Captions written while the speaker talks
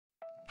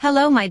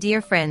Hello my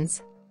dear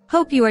friends.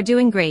 Hope you are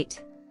doing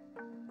great.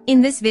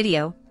 In this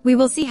video, we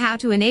will see how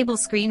to enable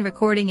screen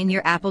recording in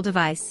your Apple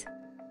device.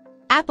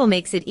 Apple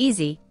makes it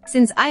easy,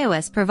 since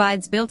iOS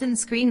provides built-in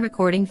screen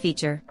recording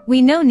feature.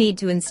 We no need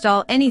to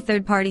install any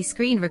third-party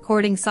screen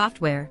recording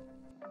software.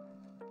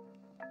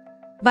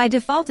 By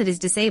default it is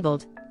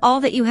disabled, all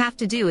that you have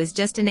to do is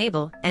just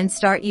enable and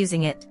start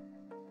using it.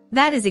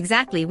 That is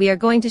exactly we are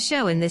going to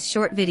show in this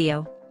short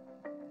video.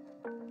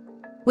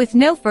 With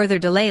no further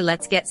delay,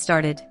 let's get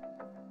started.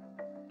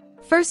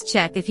 First,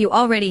 check if you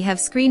already have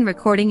screen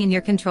recording in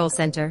your control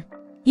center.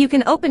 You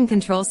can open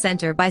Control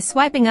Center by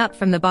swiping up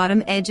from the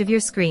bottom edge of your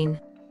screen.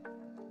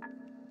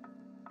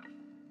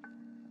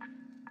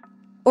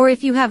 Or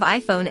if you have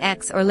iPhone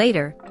X or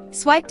later,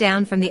 swipe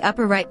down from the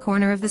upper right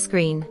corner of the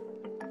screen.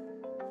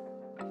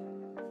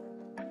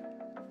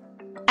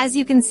 As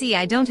you can see,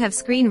 I don't have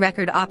screen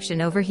record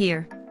option over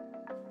here.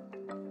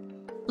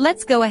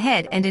 Let's go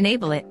ahead and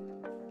enable it.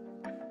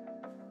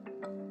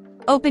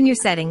 Open your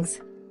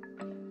settings.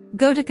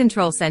 Go to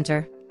Control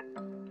Center.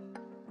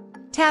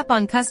 Tap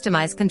on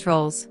Customize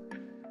Controls.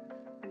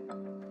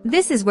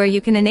 This is where you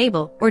can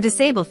enable or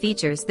disable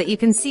features that you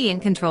can see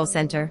in Control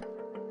Center.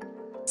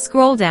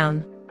 Scroll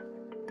down.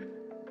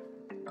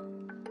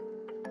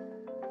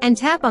 And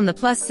tap on the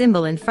plus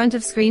symbol in front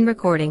of screen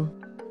recording.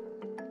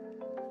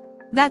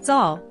 That's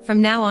all.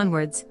 From now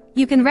onwards,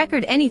 you can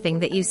record anything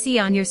that you see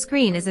on your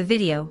screen as a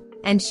video,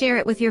 and share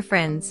it with your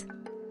friends.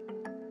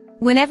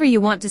 Whenever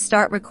you want to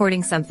start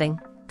recording something,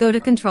 go to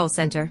Control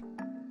Center.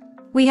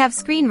 We have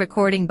screen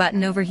recording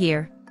button over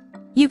here.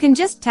 You can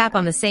just tap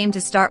on the same to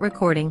start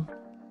recording.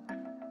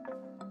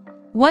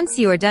 Once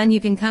you are done, you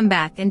can come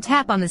back and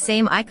tap on the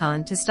same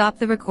icon to stop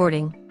the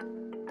recording.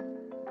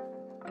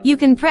 You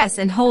can press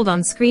and hold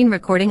on screen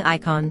recording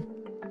icon.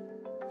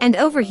 And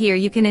over here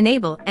you can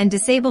enable and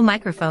disable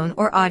microphone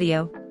or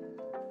audio.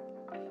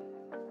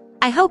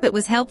 I hope it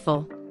was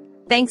helpful.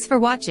 Thanks for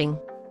watching.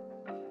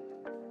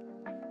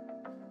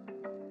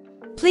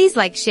 Please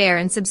like, share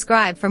and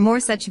subscribe for more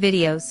such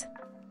videos.